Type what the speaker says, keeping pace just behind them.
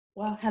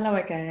Well, hello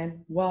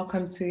again.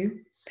 Welcome to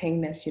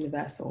Painless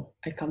Universal,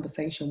 a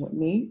conversation with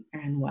me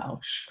and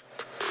Welsh.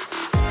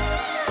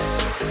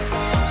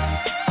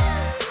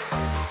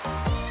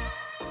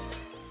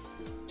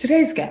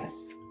 Today's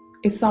guest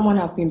is someone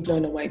I've been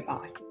blown away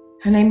by.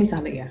 Her name is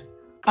Aliyah.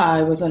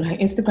 I was on her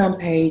Instagram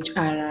page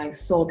and I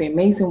saw the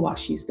amazing work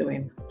she's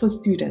doing for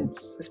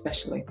students,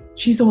 especially.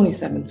 She's only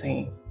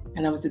 17,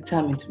 and I was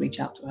determined to reach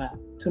out to her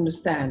to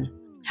understand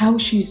how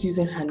she's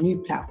using her new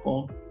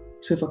platform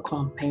to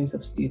overcome pains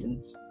of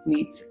students.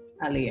 Meet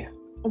Aliyah.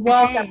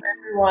 Welcome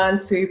everyone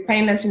to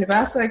Painless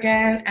Universal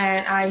again,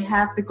 and I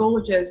have the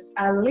gorgeous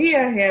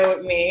Aliyah here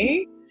with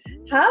me.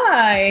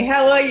 Hi,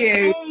 how are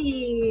you?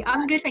 Hey,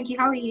 I'm good, thank you.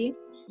 How are you?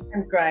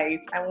 I'm great.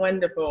 I'm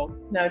wonderful.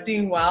 Now,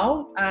 doing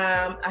well.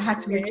 I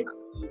had to reach Good. out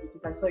to you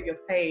because I saw your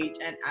page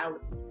and I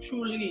was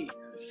truly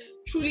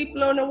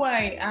blown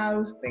away. I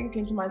was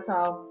thinking to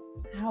myself,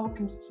 how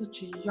can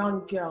such a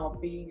young girl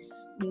be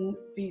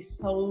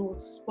so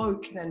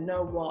spoken and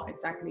know what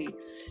exactly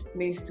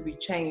needs to be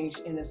changed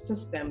in the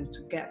system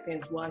to get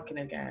things working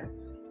again?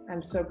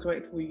 I'm so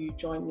grateful you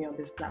joined me on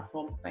this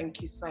platform.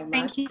 Thank you so much.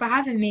 Thank you for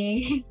having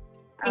me.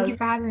 Thank you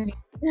for having me.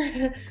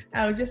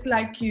 I would just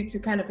like you to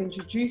kind of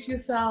introduce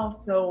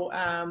yourself. So,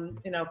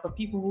 for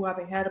people who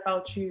haven't heard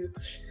about you,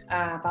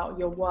 about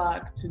your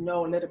work, to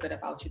know a little bit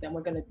about you, then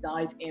we're going to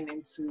dive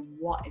into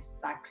what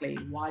exactly,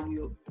 why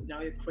you know,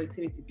 the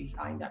creativity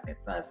behind that. But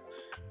first,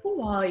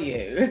 who are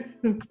you?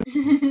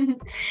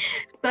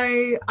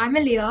 So, I'm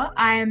Aliyah.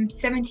 I'm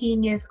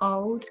 17 years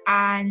old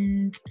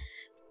and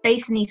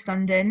based in East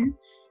London.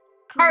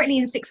 Currently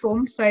in sixth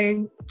form,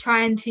 so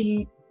trying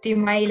to do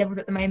my A-levels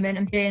at the moment.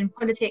 I'm doing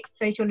politics,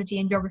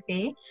 sociology and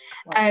geography.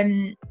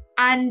 Wow.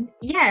 And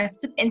yeah,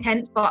 it's a bit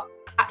intense, but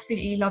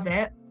absolutely love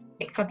it.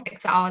 Like,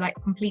 subjects that are like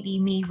completely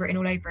me written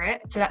all over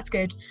it, so that's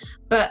good.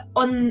 But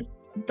on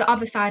the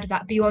other side of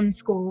that, beyond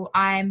school,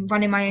 I'm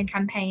running my own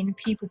campaign,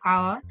 Pupil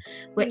Power,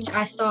 which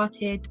I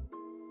started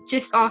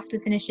just after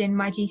finishing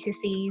my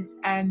GCSEs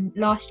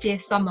last year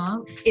summer.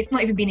 It's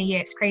not even been a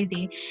year, it's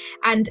crazy.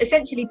 And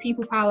essentially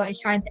People Power is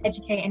trying to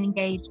educate and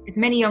engage as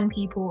many young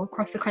people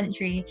across the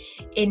country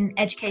in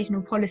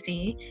educational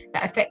policy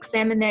that affects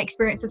them and their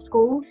experience of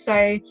school.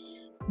 So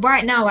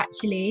right now,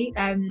 actually,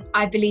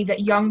 I believe that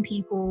young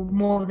people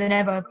more than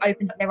ever have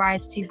opened up their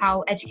eyes to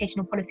how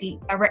educational policy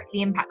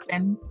directly impacts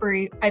them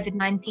through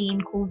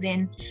COVID-19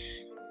 causing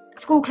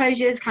school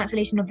closures,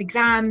 cancellation of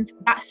exams.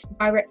 That's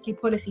directly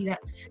policy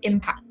that's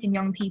impacting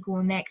young people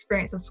and their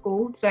experience of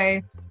school. So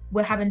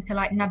we're having to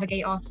like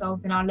navigate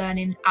ourselves and our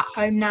learning at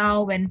home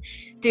now and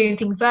doing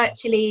things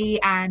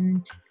virtually.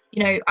 And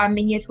I'm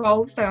in year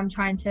 12, so I'm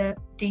trying to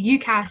do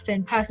UCAS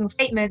and personal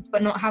statements,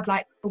 but not have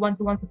like the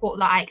one-to-one support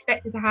that I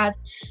expected to have.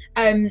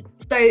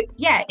 So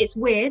yeah, it's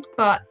weird,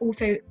 but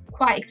also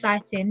quite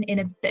exciting in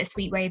a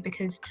bittersweet way,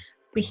 because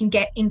we can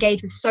get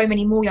engaged with so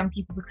many more young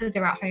people because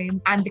they're at home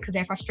and because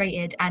they're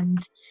frustrated. And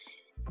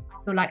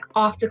I feel like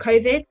after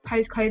COVID,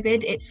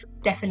 post-COVID, it's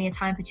definitely a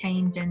time for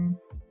change and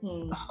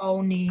a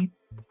whole new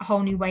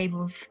wave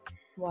of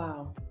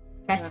Wow.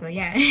 better.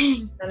 Yeah.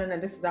 No.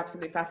 This is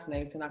absolutely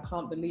fascinating. I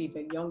can't believe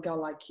a young girl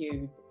like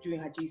you doing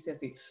her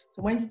GCSE.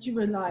 So when did you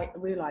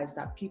realize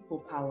that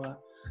People Power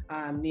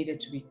needed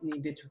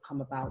to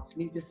come about?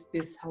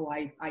 This whole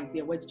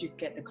idea. Where did you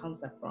get the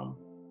concept from?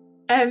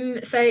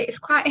 So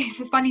it's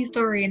a funny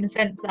story in the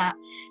sense that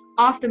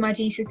after my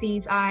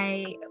GCSEs,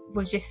 I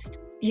was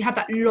you have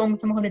that long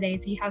summer holiday,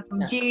 so you have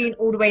from June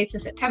all the way to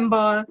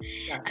September.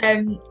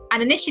 And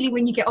initially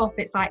when you get off,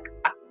 it's like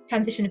a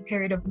transition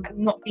period of like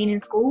not being in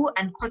school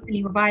and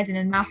constantly revising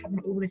and now having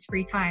all this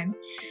free time.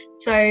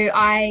 So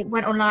I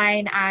went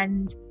online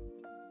and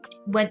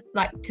went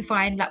like to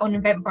find like on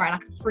Eventbrite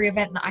like a free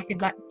event that I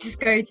could like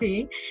just go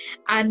to,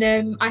 and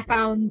I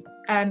found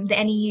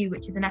the NEU,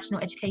 which is the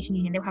National Education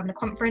Union. They were having a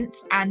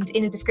conference, and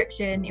in the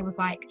description it was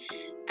like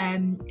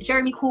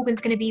Jeremy Corbyn's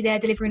going to be there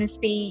delivering a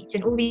speech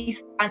and all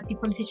these fancy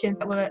politicians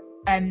that were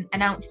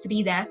announced to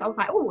be there. So I was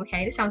like, oh,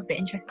 okay, this sounds a bit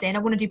interesting. I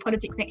want to do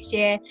politics next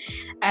year.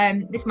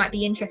 This might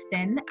be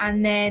interesting.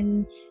 And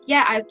then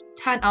yeah, I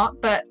turned up,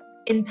 but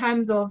in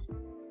terms of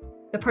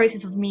the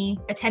process of me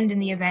attending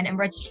the event and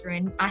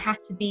registering, I had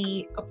to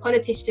be a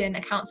politician,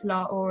 a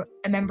councillor, or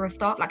a member of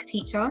staff, like a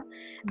teacher,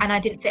 and I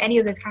didn't fit any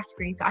of those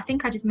categories. So I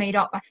think I just made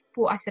up. I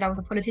thought I said I was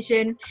a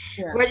politician,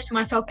 registered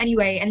myself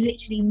anyway, and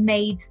literally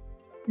made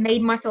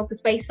myself a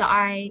space that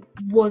I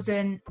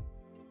wasn't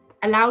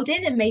allowed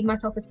in, and made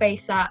myself a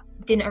space that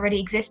didn't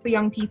already exist for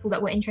young people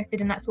that were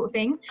interested in that sort of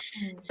thing.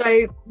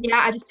 So yeah,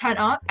 I just turned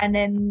up and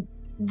then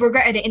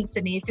regretted it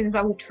instantly as soon as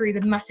I walked through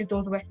the massive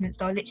doors of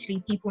Westminster.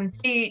 Literally people in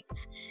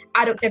suits,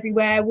 adults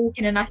everywhere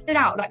walking, and I stood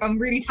out. Like, I'm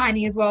really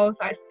tiny as well,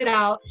 so I stood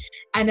out,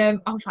 and I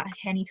was like,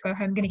 okay, I need to go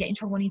home, I'm gonna get in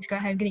trouble, I need to go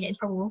home, I'm gonna get in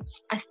trouble.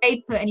 I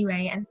stayed put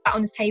anyway and sat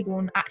on this table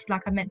and acted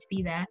like I meant to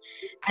be there,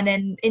 and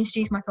then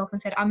introduced myself and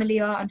said, I'm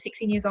Aliyah, I'm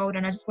 16 years old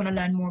and I just want to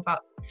learn more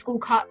about school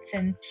cuts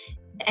and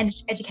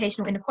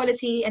educational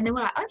inequality. And they were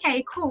like,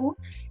 okay, cool.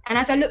 And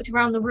as I looked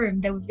around the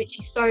room, there was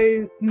literally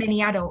so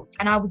many adults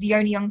and I was the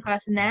only young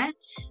person there.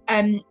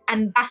 And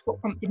that's what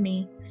prompted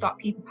me to start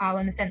People Power,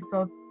 in the sense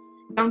of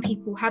young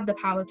people have the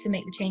power to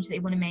make the change that they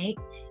want to make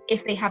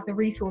if they have the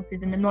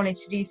resources and the knowledge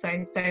to do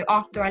so. So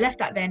after I left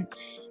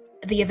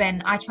the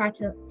event, I tried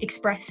to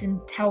express and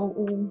tell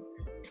all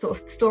sort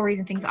of stories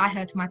and things that I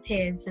heard to my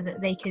peers so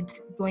that they could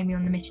join me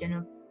on the mission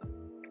of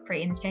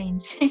creating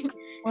change.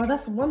 Well,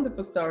 that's a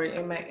wonderful story.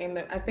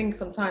 I think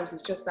sometimes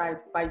it's just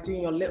that by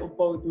doing your little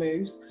bold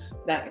moves,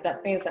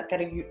 that things that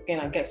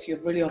gets you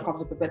really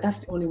uncomfortable. But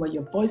that's the only way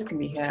your voice can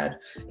be heard,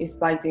 is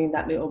by doing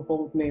that little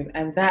bold move.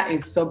 And that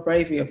is so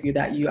bravery of you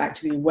that you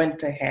actually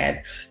went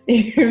ahead.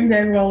 Even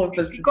everyone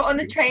was. Got on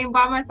the train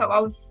by myself. I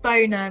was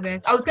so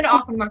nervous. I was going to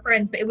ask one of my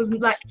friends, but it was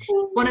like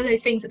one of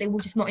those things that they were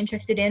just not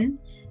interested in.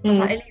 So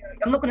like,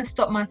 I'm not going to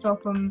stop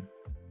myself from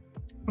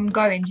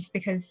going just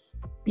because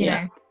you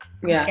know.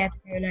 I'm scared to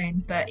go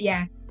alone, but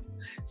yeah.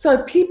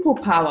 So People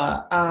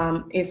Power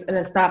is an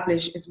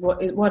established,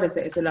 what is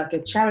it? Is it like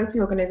a charity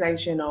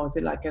organization, or is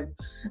it like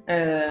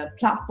a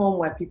platform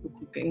where people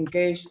could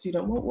engage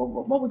students?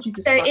 What would you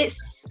describe? So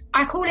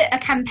I call it a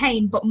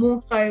campaign, but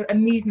more so a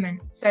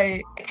movement. So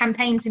a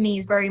campaign to me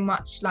is very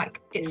much like,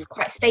 it's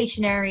quite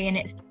stationary and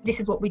this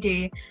is what we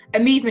do. A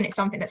movement is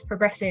something that's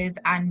progressive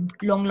and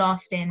long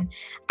lasting.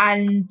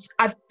 And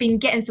I've been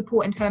getting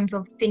support in terms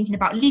of thinking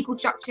about legal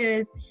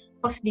structures,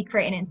 possibly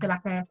creating it into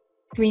like a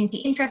community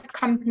interest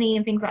company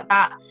and things like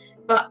that.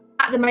 But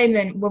at the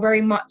moment, we're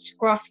very much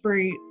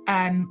grassroots,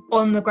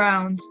 on the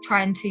ground,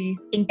 trying to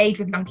engage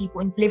with young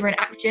people and deliver an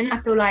action. I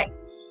feel like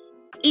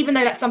even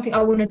though that's something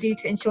I want to do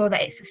to ensure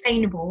that it's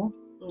sustainable,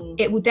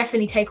 it will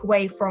definitely take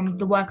away from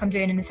the work I'm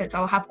doing, in the sense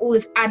I'll have all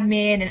this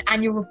admin and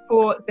annual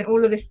reports and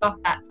all of this stuff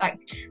that like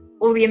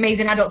all the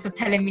amazing adults are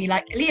telling me,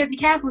 like, Aliyah, be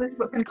careful, this is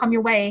what's going to come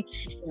your way.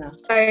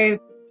 So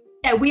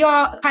yeah, we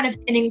are kind of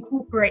an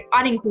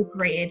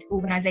unincorporated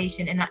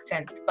organisation in that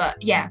sense,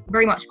 but yeah,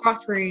 very much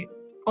grassroots,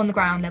 on the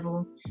ground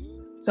level.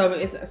 So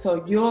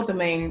you're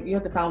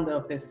the founder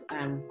of this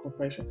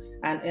corporation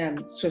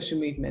and social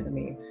movement.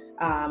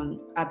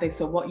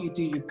 So what you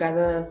do, you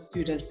gather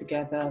students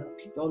together,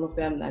 all of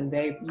them, and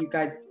do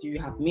you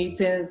have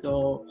meetings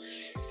or?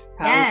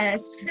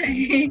 Yes,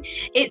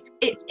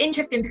 it's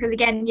interesting because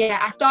again,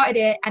 I started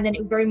it and then it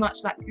was very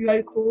much like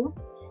local.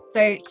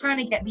 So trying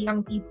to get the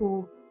young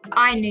people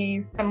I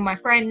knew, some of my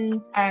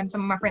friends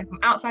from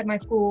outside my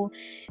school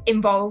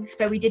involved.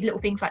 So we did little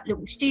things like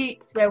little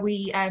shoots where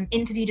we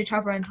interviewed each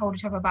other and told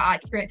each other about our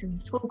experiences in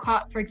school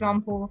carts, for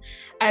example.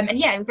 And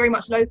it was very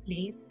much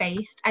locally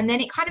based. And then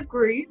it kind of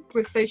grew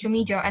with social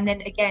media. And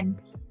then again,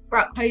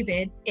 throughout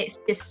COVID, it's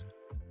just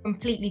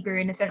completely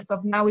grew, in the sense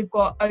of now we've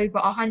got over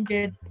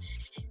 100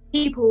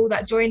 people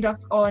that joined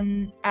us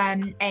on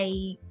an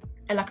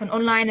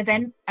online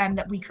event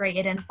that we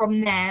created, and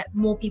from there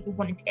more people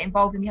wanted to get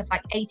involved, and we have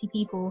like 80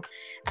 people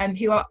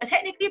who are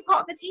technically a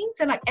part of the team.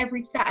 So like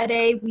every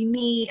Saturday we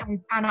meet and we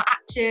plan our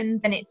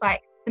actions, and it's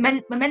like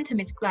the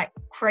momentum is like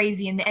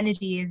crazy and the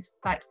energy is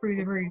like through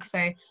the roof.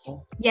 So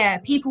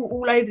people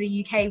all over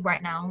the UK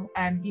right now,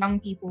 young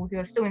people who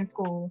are still in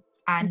school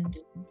and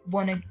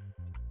want to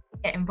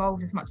get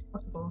involved as much as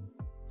possible.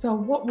 So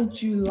what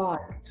would you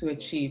like to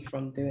achieve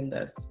from doing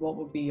this? What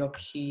would be your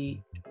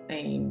key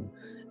aim?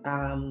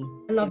 I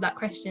love that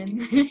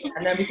question.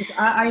 I know, because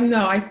I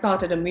know I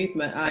started a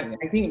movement. I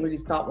didn't really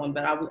start one,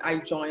 but I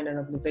joined an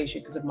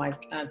organization because of my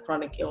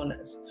chronic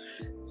illness.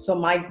 So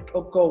my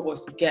goal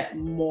was to get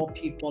more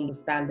people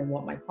understanding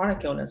what my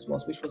chronic illness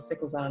was, which was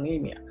sickle cell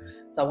anemia.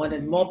 So I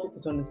wanted more people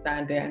to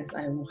understand it,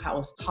 and I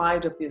was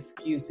tired of the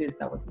excuses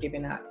that was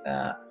given at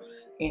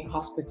in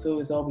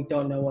hospitals, or we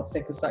don't know what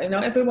sickle cell.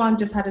 Everyone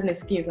just had an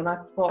excuse, and I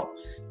thought,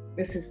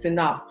 this is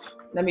enough.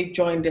 Let me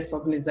join this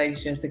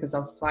organization, Sickle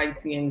Cell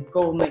Society, and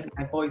go make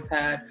my voice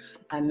heard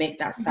and make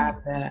that sound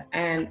there.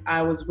 And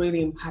I was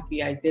really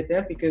happy I did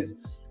that,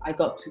 because I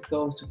got to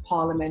go to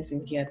Parliament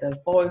and hear their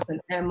voice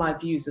and my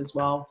views as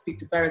well, speak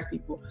to various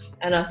people.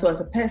 And also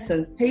as a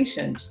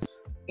patient,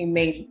 it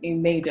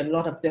made a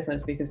lot of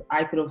difference, because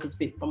I could also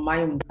speak from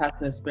my own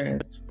personal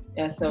experience.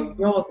 And so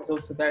yours is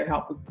also very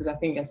helpful, because I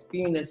think as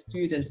being a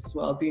student as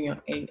well, doing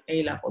your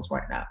A levels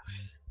right now,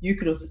 you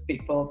could also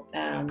speak for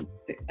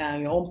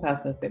your own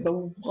personal bit. But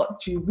what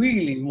do you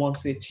really want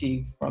to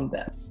achieve from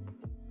this?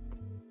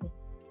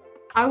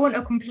 I want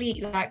a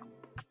complete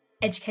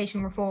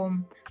education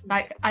reform.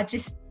 I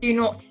just do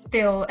not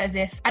feel as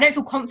if, I don't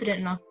feel confident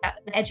enough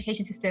that the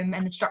education system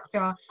and the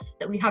structure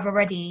that we have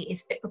already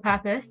is fit for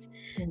purpose.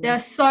 There are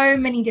so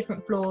many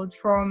different flaws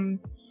from,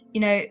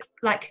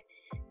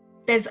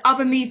 there's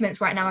other movements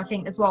right now, I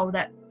think, as well,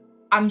 that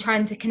I'm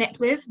trying to connect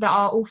with that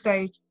are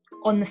also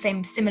on the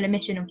similar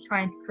mission of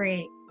trying to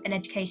create an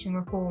education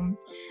reform.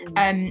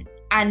 And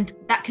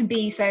that can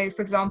be, so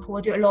for example,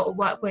 I do a lot of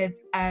work with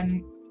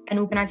an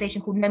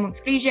organisation called No More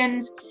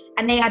Exclusions,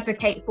 and they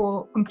advocate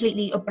for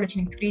completely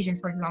abolishing exclusions,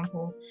 for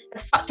example.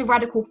 That's such a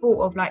radical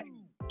thought of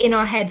in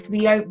our heads,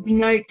 we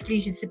know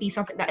exclusions to be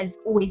something that has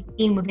always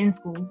been within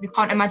schools. We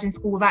can't imagine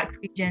school without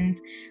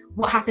exclusions,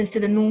 what happens to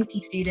the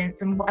naughty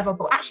students and whatever.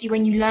 But actually,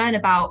 when you learn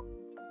about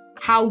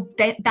how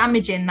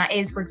damaging that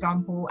is, for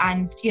example,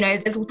 and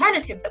there's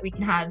alternatives that we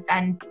can have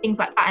and things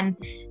like that, and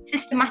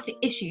systematic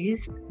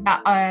issues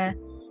that are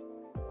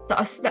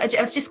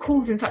just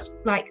causing such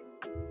like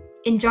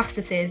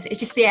injustices. It's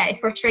just it's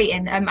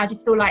frustrating. I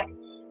just feel like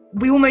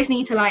we almost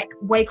need to like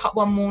wake up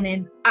one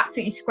morning,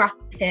 absolutely scrap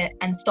it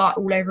and start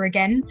all over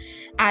again.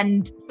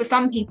 And for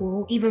some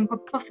people,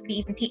 possibly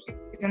even teachers,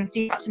 and it's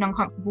such an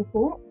uncomfortable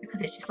thought,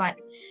 because it's just like,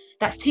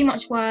 that's too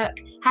much work,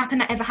 how can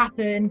that ever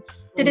happen,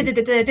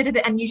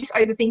 and you just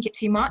overthink it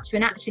too much,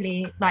 when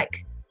actually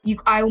like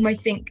I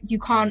almost think you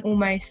can't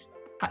almost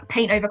like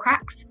paint over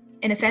cracks,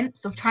 in a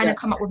sense of trying to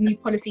come up with new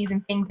policies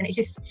and things, and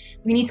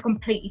we need to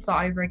completely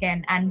start over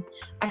again. And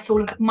I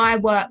feel like my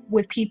work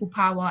with people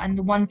power, and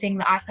the one thing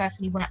that I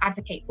personally want to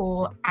advocate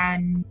for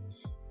and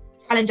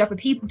challenge other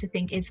people to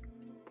think, is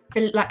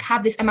like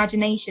have this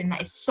imagination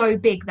that is so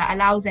big that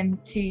allows them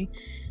to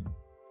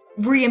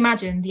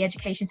reimagine the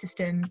education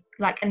system,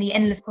 like, and the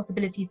endless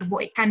possibilities of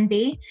what it can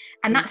be.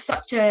 And that's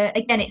such a,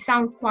 again, it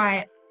sounds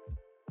quite,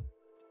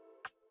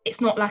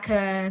 it's not like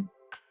a,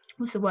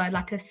 what's the word,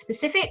 like a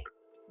specific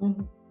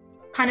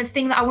kind of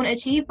thing that I want to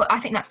achieve, but I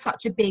think that's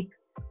such a big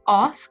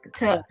ask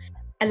to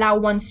allow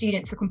one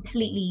student to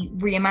completely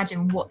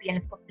reimagine what the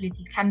endless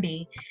possibilities can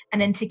be,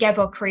 and then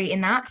together creating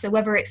that. So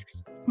whether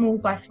it's small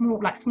by small,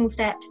 like small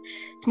steps,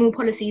 small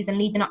policies, and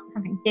leading up to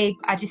something big,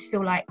 I just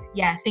feel like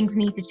things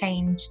need to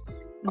change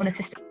on a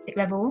systematic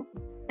level,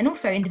 and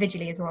also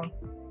individually as well.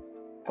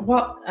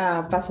 What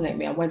fascinated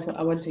me, I went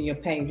to your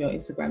page, your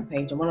Instagram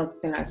page, and one of the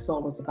things I saw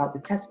was about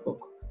the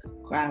textbook.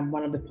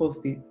 One of the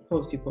posts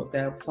you put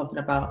there was something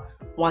about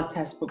one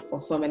textbook for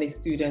so many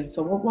students.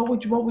 So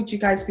what would you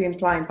guys be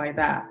implying by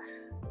that?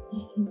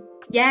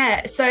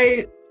 Yeah, so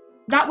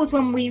that was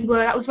when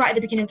that was right at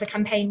the beginning of the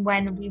campaign,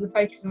 when we were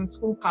focusing on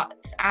school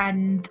cuts,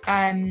 and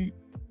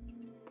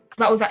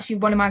that was actually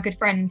one of my good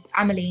friends,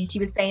 Emily. She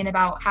was saying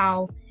about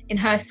how in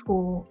her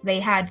school they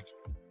had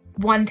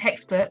one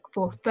textbook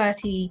for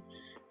 30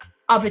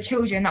 other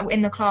children that were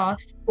in the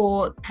class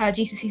for her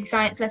GCSE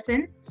science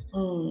lesson.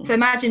 So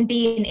imagine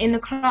being in the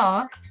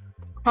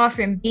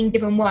classroom, being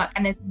given work,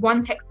 and there's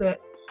one textbook.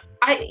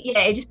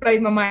 It just blows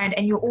my mind,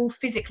 and you're all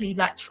physically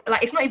like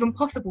it's not even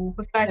possible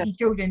for 30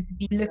 children to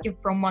be looking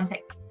from one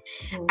textbook.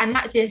 And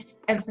that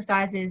just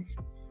emphasizes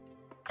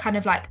kind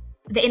of like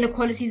the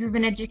inequalities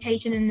within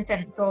education, in the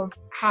sense of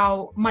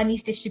how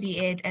money's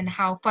distributed and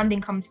how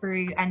funding comes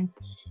through, and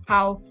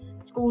how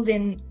schools,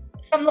 in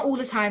some, not all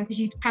the time, because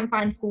you can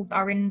find schools that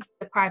are in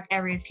deprived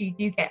areas who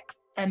do get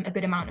a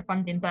good amount of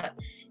funding, but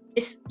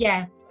it's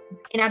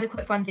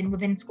inadequate funding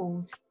within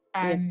schools,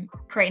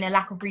 creating a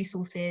lack of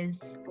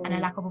resources and a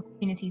lack of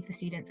opportunities for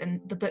students,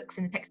 and the books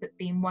and the textbooks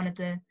being one of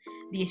the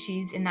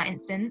issues in that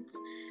instance.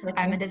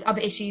 And there's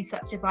other issues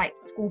such as like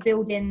school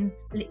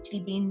buildings literally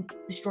being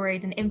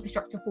destroyed and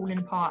infrastructure falling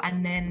apart,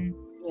 and then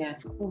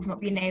schools not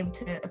being able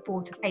to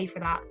afford to pay for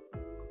that,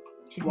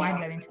 which is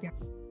mind-blowing, to be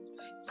honest.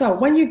 So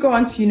when you go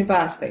on to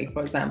university,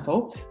 for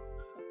example,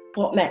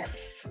 what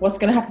next? What's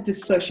going to happen to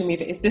social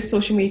media? Is this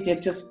social media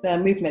just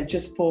movement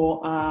just for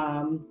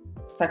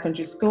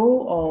secondary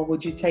school, or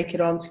would you take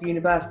it on to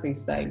university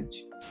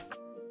stage?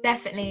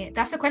 Definitely.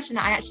 That's a question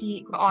that I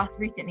actually got asked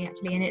recently,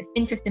 actually, and it's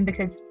interesting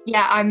because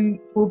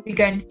will be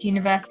going to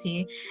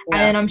university, and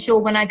then I'm sure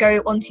when I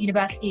go on to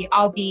university,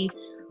 I'll be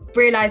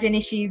realising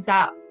issues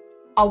that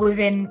are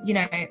within,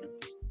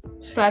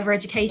 further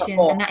education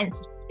and that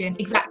institution.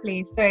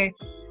 Exactly. So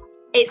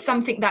it's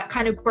something that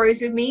kind of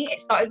grows with me.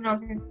 It started when I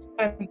was in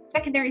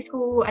secondary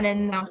school, and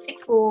then now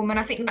sixth form, and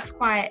I think that's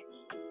quite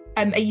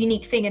a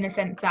unique thing, in a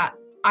sense that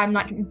I'm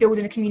like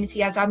building a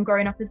community as I'm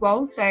growing up as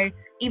well. So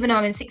even though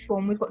I'm in sixth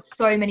form, we've got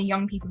so many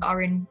young people that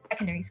are in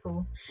secondary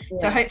school.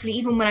 So hopefully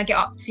even when I get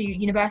up to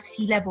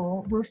university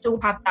level, we'll still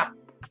have that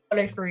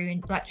follow through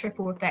and like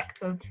triple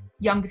effect of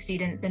younger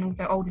students and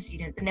also older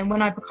students. And then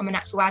when I become an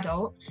actual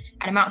adult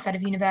and I'm outside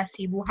of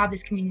university, we'll have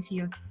this community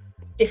of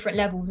different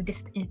levels of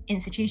different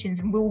institutions,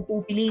 and we'll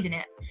all be leading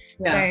it.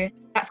 So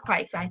that's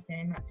quite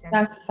exciting.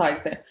 That's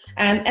exciting.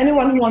 And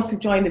anyone who wants to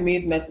join the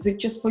movement, is it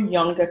just for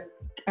younger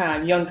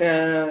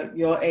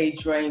your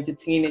age range, the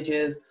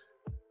teenagers?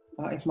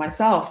 If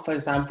myself, for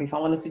example, if I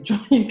wanted to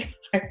join you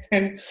guys,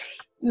 and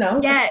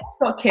I've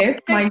got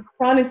kids. So, my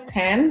son is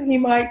 10. He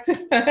might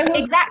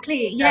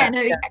exactly.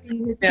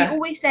 Exactly. We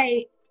always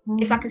say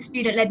it's like a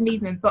student-led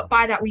movement, but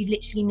by that we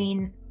literally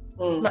mean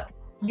like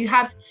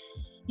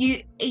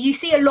you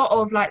see a lot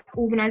of like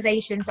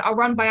organizations that are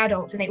run by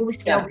adults, and they always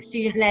say it's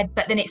student-led,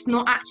 but then it's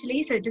not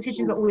actually. So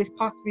decisions are always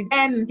passed through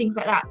them and things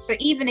like that. So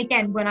even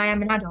again, when I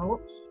am an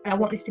adult and I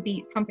want this to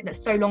be something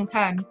that's so long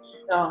term,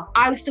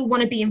 I still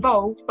want to be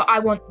involved, but I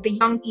want the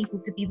young people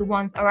to be the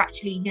ones that are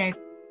actually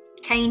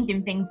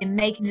changing things and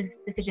making these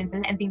decisions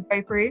and letting things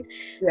go through.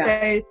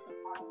 So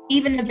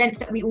even events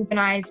that we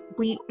organise,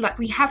 we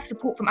have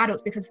support from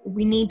adults because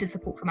we need the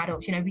support from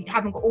adults. You know, we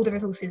haven't got all the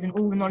resources and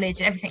all the knowledge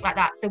and everything like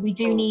that. So we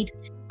do need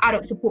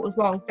adult support as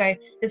well. So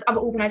there's other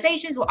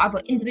organisations or other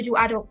individual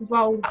adults as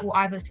well that will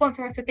either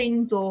sponsor us for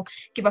things or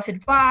give us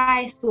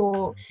advice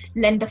or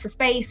lend us a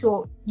space,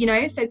 or, you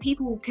know, so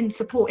people can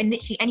support in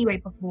literally any way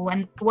possible.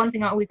 And the one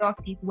thing I always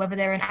ask people, whether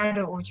they're an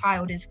adult or a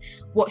child, is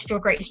what's your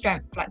greatest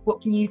strength? Like,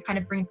 what can you kind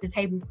of bring to the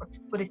table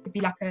for this to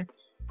be like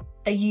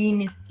a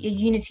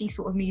unity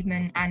sort of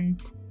movement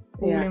and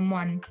all in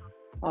one.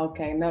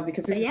 Okay, no,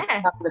 because this is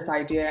this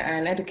idea,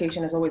 and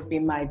education has always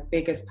been my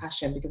biggest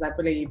passion, because I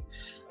believe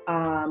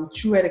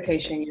through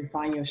education you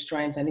find your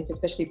strength, and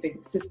especially if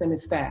the system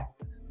is fair.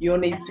 You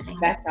only do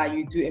better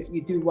if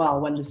you do well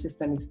when the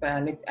system is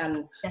fair,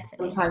 and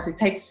sometimes it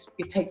takes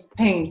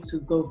pain to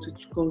go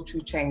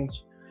through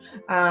change.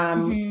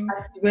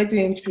 As we're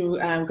going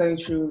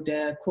through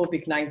the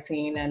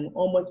COVID-19 and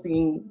almost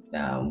being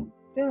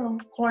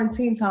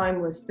quarantine time,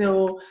 we're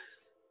still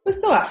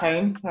at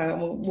home. I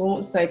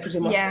won't say pretty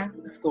much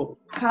in school.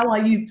 How are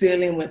you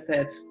dealing with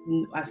it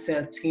as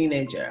a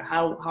teenager?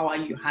 How are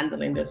you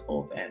handling this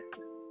whole thing?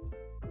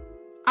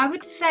 I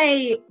would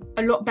say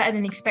a lot better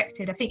than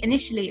expected. I think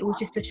initially it was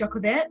just a shock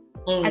of it.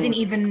 I didn't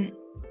even,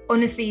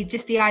 honestly,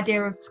 just the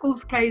idea of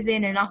schools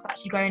closing and us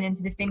actually going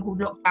into this thing called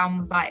lockdown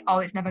was like, oh,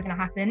 it's never going to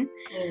happen.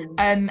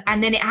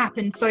 And then it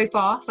happened so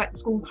fast, like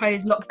school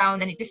closed,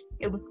 lockdown, and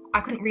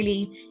I couldn't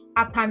really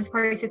have time to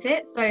process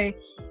it. So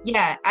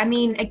yeah, I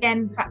mean,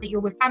 again, the fact that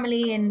you're with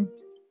family and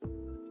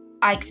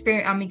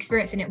I'm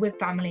experiencing it with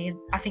family,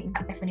 I think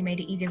that definitely made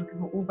it easier because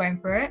we're all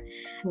going through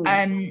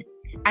it.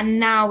 And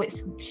now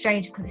it's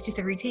strange because it's just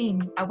a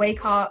routine. I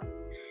wake up,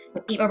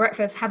 eat my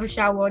breakfast, have a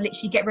shower,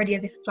 literally get ready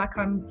as if like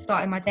I'm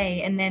starting my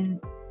day, and then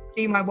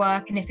do my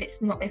work. And if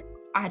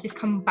I had just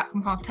come back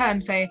from half term,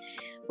 so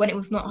when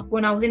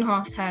I was in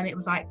half term, it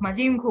was like my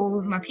Zoom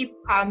calls, my people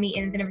power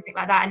meetings and everything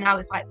like that, and now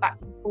it's like back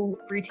to the school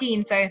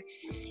routine. So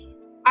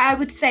I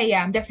would say,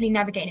 I'm definitely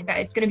navigating it better.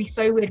 It's going to be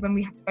so weird when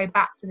we have to go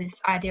back to this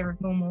idea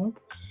of normal.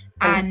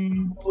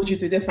 And what would you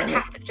do differently?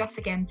 And have to adjust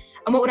again.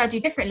 And what would I do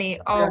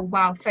differently? Oh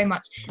wow, so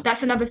much.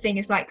 That's another thing.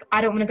 It's like,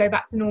 I don't want to go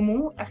back to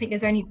normal. I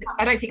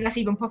don't think that's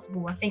even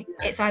possible. I think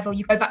it's either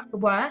you go back to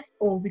worse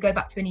or we go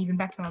back to an even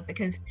better,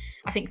 because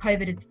I think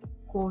COVID has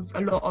caused a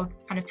lot of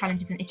kind of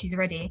challenges and issues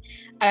already.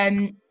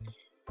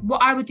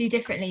 What I would do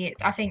differently is,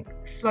 I think,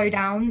 slow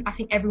down. I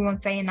think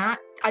everyone's saying that.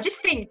 I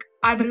just think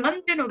either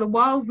London or the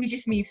world, we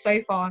just move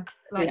so fast,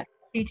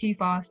 too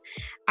fast.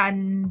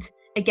 And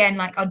again,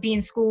 like, I'd be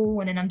in school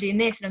and then I'm doing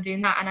this and I'm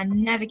doing that, and I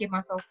never give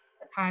myself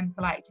time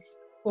to like just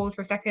pause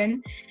for a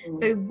second.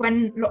 So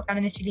when lockdown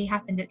initially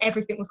happened and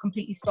everything was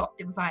completely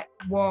stopped, it was like,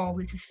 whoa,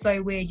 this is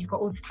so weird. You've got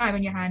all this time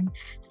on your hand.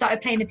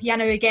 Started playing the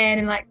piano again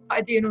and like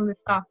started doing all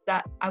this stuff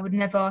that I would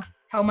never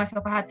tell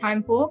myself I had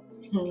time for.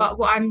 But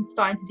what I'm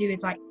starting to do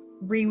is like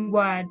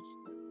reword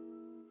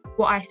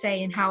what I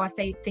say and how I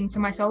say things to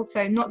myself.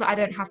 So not that I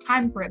don't have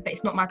time for it, but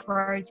it's not my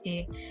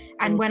priority.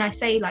 And when I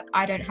say like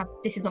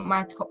this is not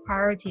my top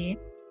priority,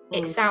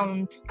 it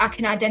sounds, I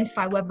can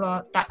identify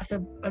whether that's a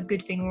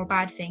good thing or a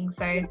bad thing.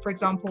 So for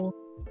example,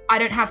 I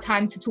don't have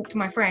time to talk to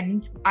my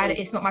friends.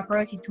 It's not my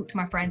priority to talk to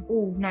my friends.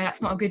 Oh no,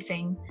 that's not a good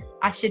thing.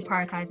 I should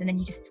prioritize. And then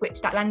you just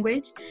switch that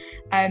language.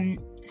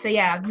 So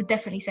yeah, I would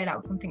definitely say that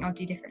was something I'll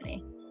do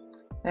differently.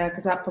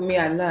 Because for me,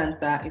 I learned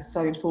that it's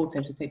so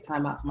important to take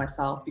time out for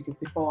myself, because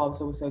before I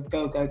was also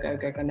go,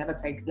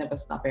 never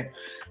stop it.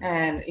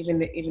 And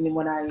even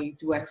when I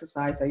do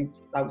exercise, I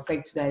would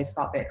say today,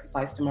 start the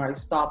exercise, tomorrow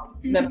stop,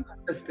 never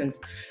consistent.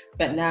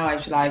 But now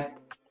I feel like,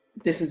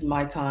 this is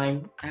my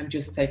time. I'm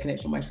just taking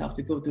it for myself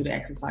to go do the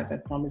exercise I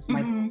promised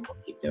myself I'll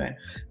keep doing.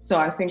 So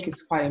I think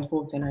it's quite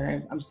important,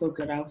 and I'm so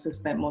glad I also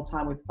spent more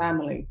time with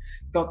family,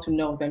 got to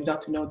know them, got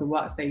to know the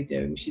works they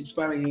do, which is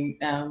very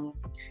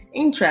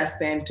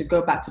interesting to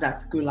go back to that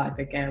school life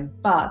again.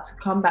 But to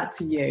come back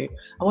to you,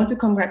 I want to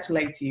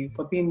congratulate you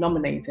for being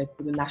nominated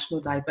for the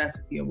National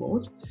Diversity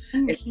Award.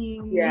 Thank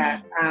you.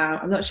 Yeah,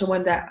 I'm not sure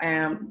when that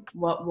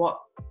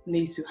what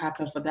needs to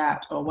happen for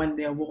that, or when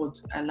the award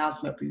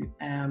announcement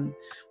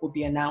will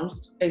be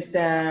announced. Is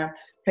there a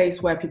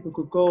place where people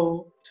could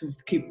go to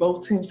keep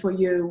voting for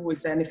you?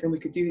 Is there anything we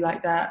could do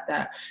like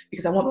that?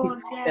 Because I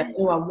want people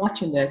who are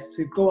watching this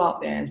to go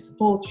out there and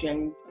support you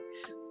and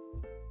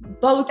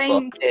vote for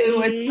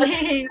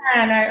you.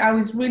 And I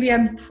was really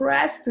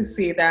impressed to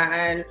see that,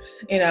 and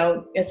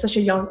at such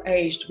a young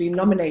age to be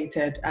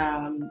nominated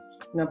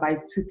by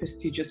two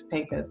prestigious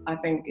papers, I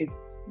think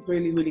is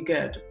really, really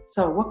good.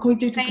 So what can we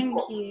do to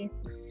support?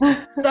 Thank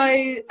you.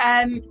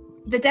 So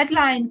the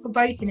deadline for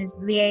voting is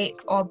the 8th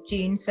of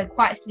June, so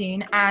quite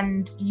soon,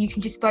 and you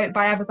can just vote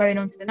by either going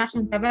onto the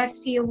National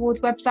Diversity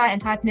Awards website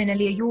and typing in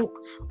Aliyah York,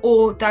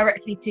 or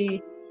directly to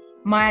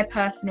my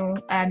personal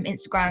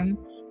Instagram,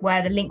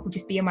 where the link will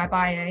just be in my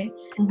bio.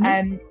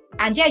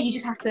 And yeah, you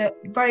just have to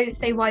vote,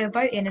 say why you're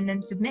voting, and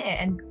then submit it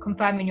and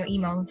confirm in your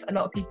emails. A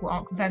lot of people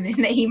aren't confirming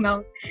in their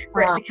emails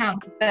for it to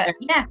count. But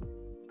yeah.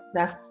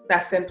 That's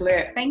simply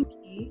it. Thank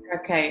you.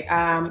 Okay,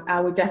 I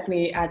will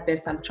definitely add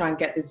this and try and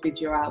get this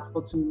video out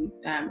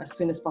as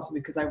soon as possible,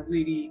 because I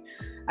really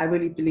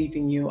believe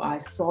in you. I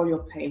saw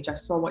your page, I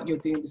saw what you're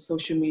doing, the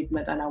social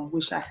movement, and I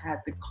wish I had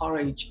the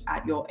courage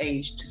at your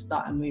age to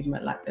start a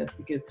movement like this,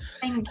 because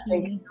Thank I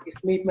think you.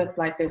 it's movement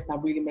like this that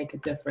really make a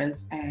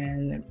difference.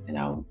 And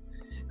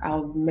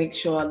I'll make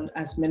sure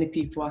as many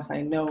people as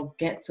I know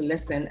get to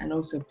listen and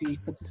also be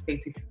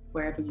participative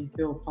wherever you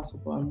feel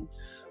possible.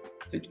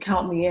 And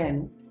count me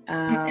in.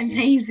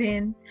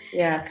 Amazing.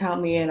 Yeah,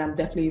 count me in. I'm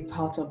definitely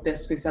part of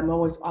this, because I'm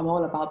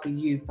all about the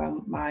youth.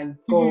 My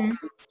goal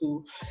is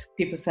to,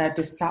 people said,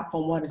 this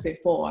platform, what is it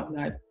for? I'm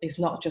like, it's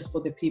not just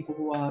for the people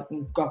who are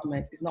in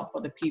government. It's not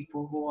for the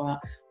people who are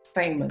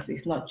famous.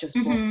 It's not just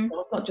for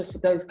not just for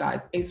those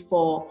guys. It's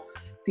for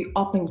the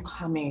up and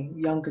coming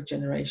younger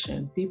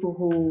generation, people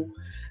who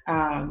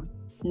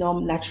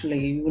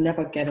naturally you will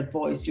never get a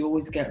voice. You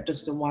always get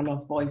just the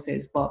one-off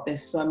voices, but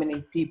there's so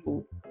many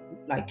people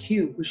like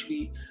you who should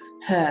be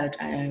heard,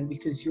 and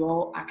because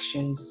your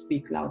actions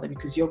speak louder,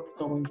 because you're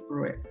going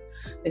through it.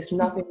 There's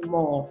nothing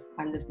more,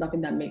 and there's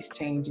nothing that makes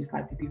changes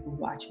like the people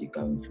who are actually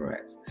going through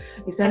it.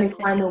 Is there any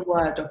final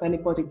word of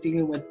anybody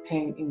dealing with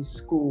pain in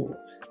school?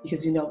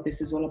 Because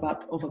this is all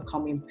about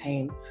overcoming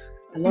pain.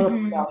 A lot of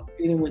people are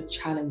dealing with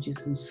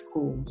challenges in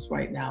schools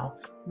right now.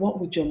 What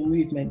would your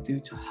movement do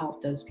to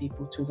help those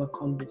people to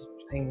overcome these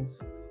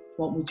pains?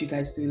 What would you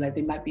guys do? Like,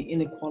 there might be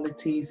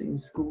inequalities in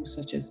schools,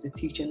 such as the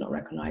teacher not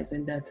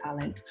recognizing their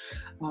talent.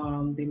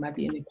 There might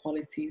be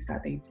inequalities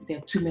that there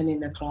are too many in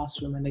the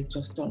classroom and they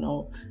just don't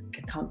know,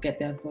 can't get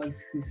their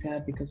voices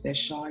heard because they're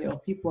shy, or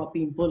people are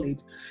being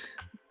bullied.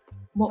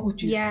 What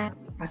would you say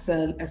as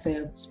a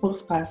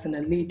spokesperson,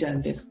 a leader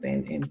in this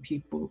thing, in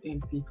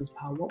people's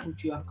power? What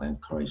would you have to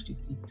encourage these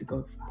people to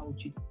go for? How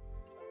would you?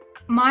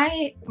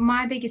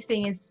 My biggest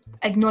thing is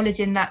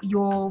acknowledging that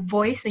your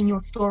voice and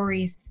your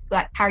stories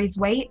carries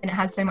weight and it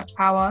has so much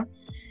power.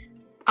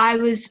 I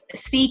was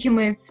speaking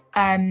with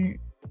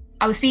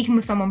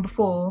someone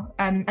before,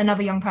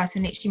 another young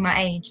person literally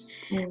my age,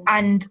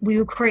 and we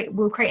were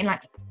creating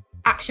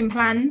action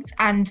plans,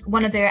 and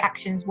one of their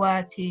actions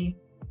were to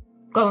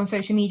go on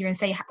social media and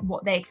say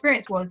what their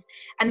experience was,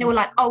 and they were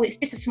like, oh, it's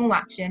just a small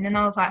action. And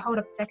I was like, hold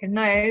up a second,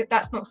 no,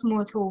 that's not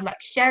small at all.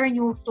 Sharing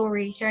your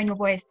story, sharing your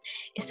voice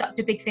is such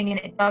a big thing,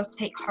 and it does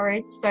take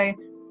courage. So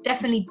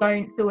definitely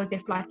don't feel as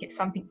if it's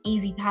something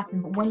easy to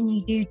happen, but when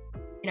you do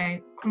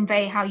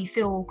convey how you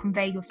feel,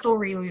 convey your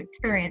story or your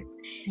experience,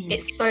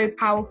 it's so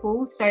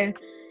powerful. So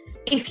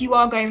if you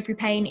are going through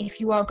pain, if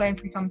you are going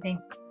through something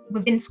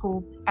within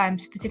school,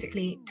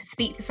 specifically, to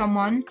speak to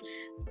someone,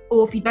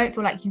 or if you don't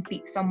feel like you can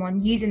speak to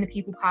someone, using the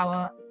People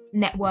Power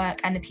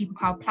network and the People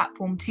Power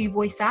platform to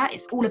voice that.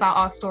 It's all about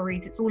our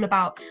stories, it's all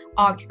about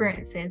our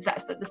experiences.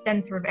 That's at the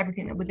center of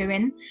everything that we're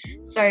doing.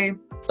 So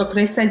can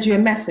I send you a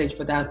message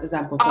for that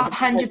example?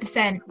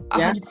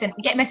 100%.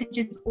 We get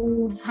messages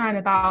all the time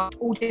about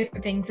all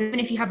different things. Even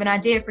if you have an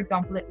idea, for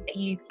example, that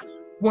you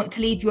want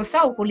to lead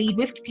yourself or lead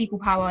with People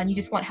Power and you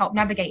just want help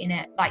navigating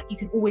it, you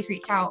can always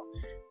reach out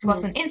to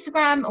us on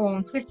Instagram or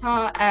on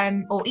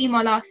Twitter, or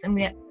email us, and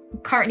we're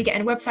currently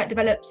getting a website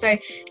developed. So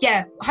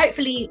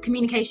hopefully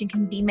communication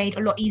can be made a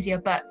lot easier,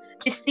 but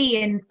just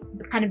seeing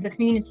the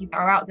communities that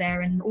are out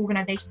there and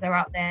organizations that are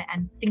out there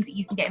and things that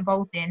you can get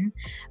involved in,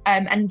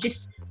 and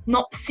just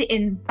not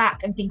sitting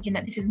back and thinking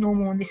that this is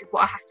normal and this is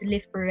what I have to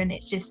live through and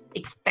it's just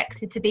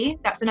expected to be.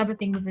 That's another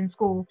thing within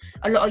school.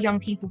 A lot of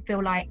young people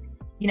feel like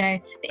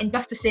the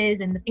injustices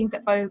and the things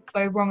that go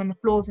wrong and the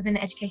flaws within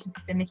the education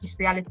system is just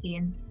reality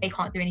and they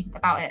can't do anything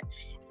about it.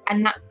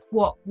 And that's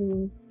what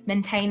will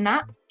maintain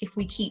that, if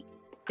we keep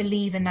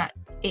believing that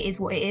it is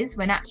what it is,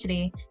 when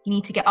actually you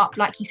need to get up,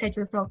 like you said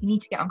yourself, you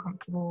need to get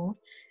uncomfortable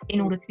in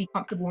order to be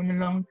comfortable in the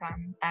long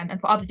term, and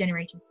for other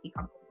generations to be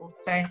comfortable.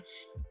 So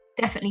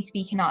definitely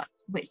speaking up,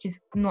 which is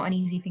not an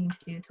easy thing to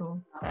do at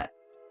all. But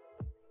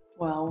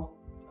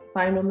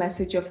final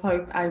message of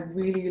hope. I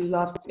really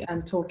loved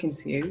talking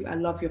to you. I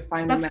love your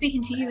final message. Love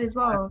speaking to you as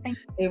well. Thank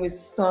you. It was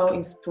so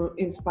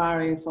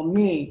inspiring for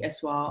me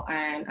as well,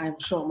 and I'm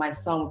sure my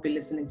son will be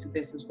listening to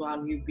this as well,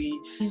 and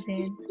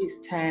he's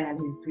 10 and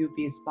he'll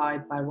be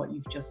inspired by what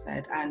you've just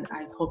said, and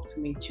I hope to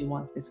meet you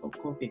once this whole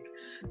COVID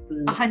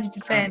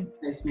 100%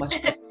 is much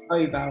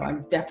over.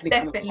 I'm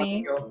definitely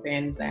coming to your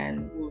things,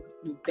 and we'll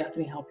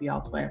definitely help you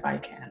out wherever I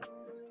can.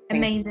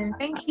 Amazing.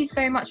 Thank you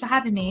so much for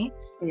having me.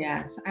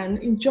 Yes, and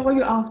enjoy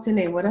your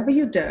afternoon, whatever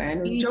you're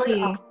doing. Enjoy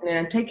your afternoon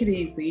and take it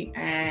easy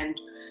and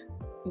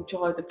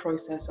enjoy the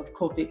process of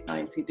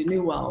COVID-19, the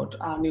new world,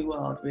 our new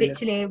world. Really.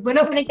 Literally, we're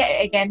not going to get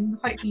it again.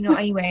 Hopefully not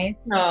anyway.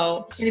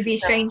 No. It's going to be a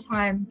strange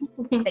time.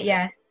 But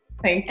yeah.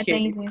 Thank you.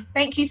 Amazing.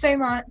 Thank you so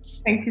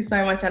much. Thank you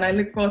so much, and I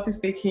look forward to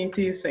speaking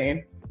to you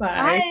soon.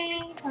 Bye.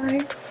 Bye.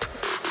 Bye.